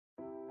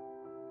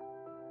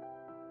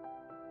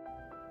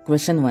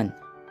Question 1.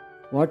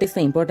 What is the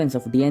importance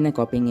of DNA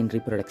copying in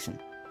reproduction?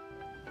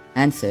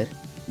 Answer.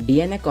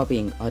 DNA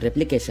copying or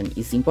replication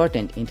is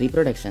important in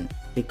reproduction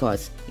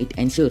because it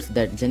ensures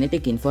that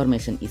genetic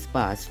information is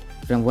passed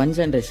from one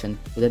generation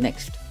to the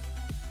next.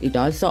 It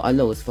also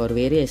allows for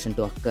variation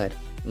to occur,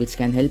 which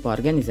can help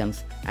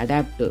organisms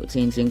adapt to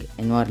changing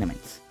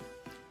environments.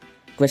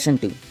 Question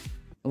 2.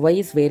 Why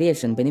is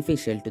variation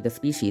beneficial to the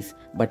species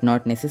but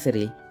not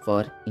necessary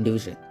for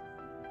individual?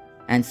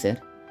 Answer.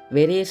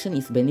 Variation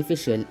is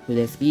beneficial to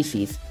the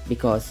species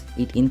because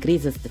it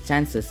increases the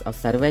chances of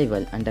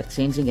survival under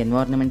changing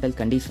environmental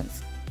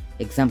conditions.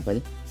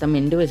 Example, some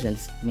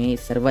individuals may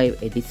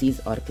survive a disease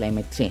or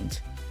climate change.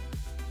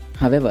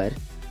 However,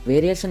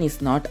 variation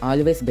is not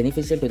always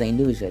beneficial to the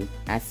individual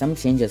as some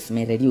changes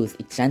may reduce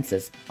its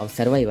chances of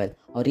survival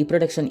or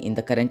reproduction in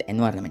the current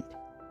environment.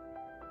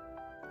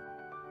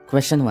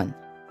 Question 1.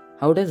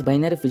 How does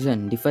binary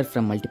fission differ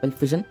from multiple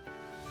fission?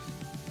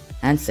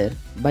 Answer.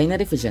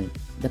 Binary fission.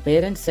 The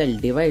parent cell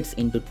divides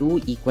into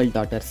two equal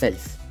daughter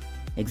cells.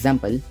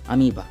 Example,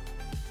 amoeba.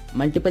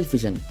 Multiple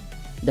fission.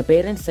 The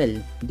parent cell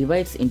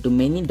divides into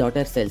many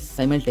daughter cells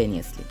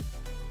simultaneously.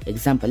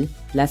 Example,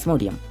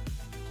 plasmodium.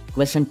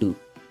 Question 2.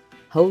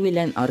 How will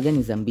an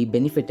organism be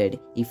benefited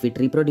if it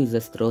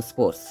reproduces through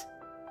spores?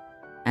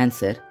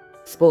 Answer.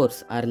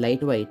 Spores are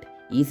lightweight,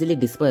 easily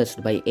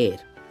dispersed by air,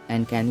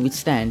 and can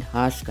withstand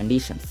harsh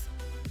conditions.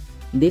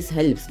 This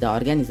helps the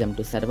organism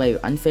to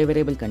survive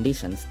unfavorable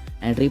conditions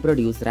and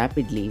reproduce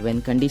rapidly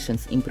when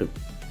conditions improve.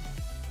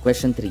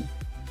 Question 3.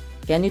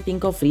 Can you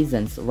think of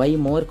reasons why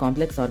more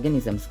complex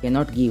organisms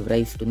cannot give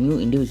rise to new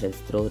individuals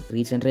through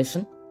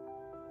regeneration?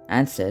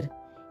 Answer.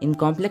 In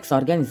complex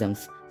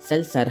organisms,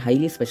 cells are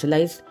highly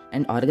specialized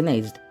and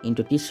organized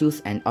into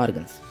tissues and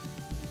organs.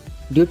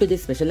 Due to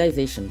this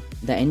specialization,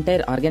 the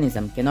entire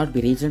organism cannot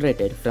be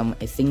regenerated from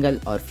a single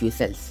or few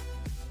cells.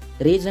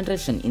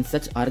 Regeneration in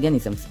such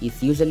organisms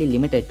is usually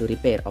limited to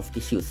repair of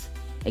tissues.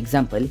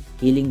 Example,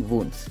 healing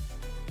wounds.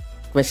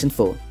 Question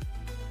 4.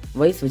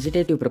 Why is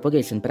vegetative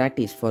propagation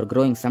practiced for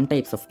growing some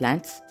types of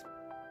plants?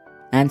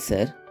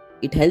 Answer.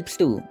 It helps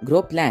to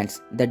grow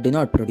plants that do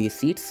not produce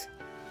seeds,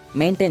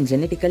 maintain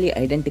genetically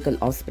identical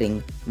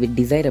offspring with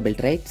desirable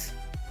traits,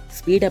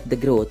 speed up the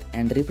growth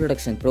and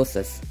reproduction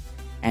process,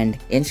 and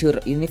ensure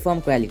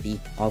uniform quality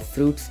of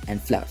fruits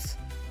and flowers.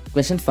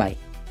 Question 5.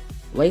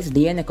 Why is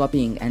DNA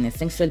copying an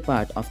essential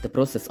part of the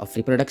process of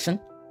reproduction?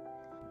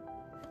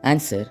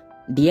 Answer.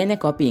 DNA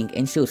copying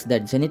ensures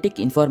that genetic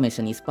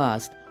information is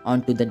passed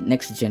on to the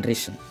next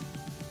generation.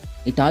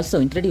 It also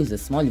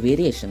introduces small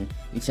variations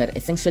which are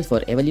essential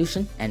for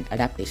evolution and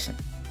adaptation.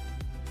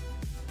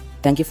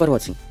 Thank you for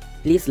watching.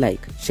 Please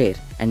like, share,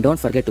 and don't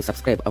forget to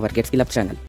subscribe our Get Skill Up channel.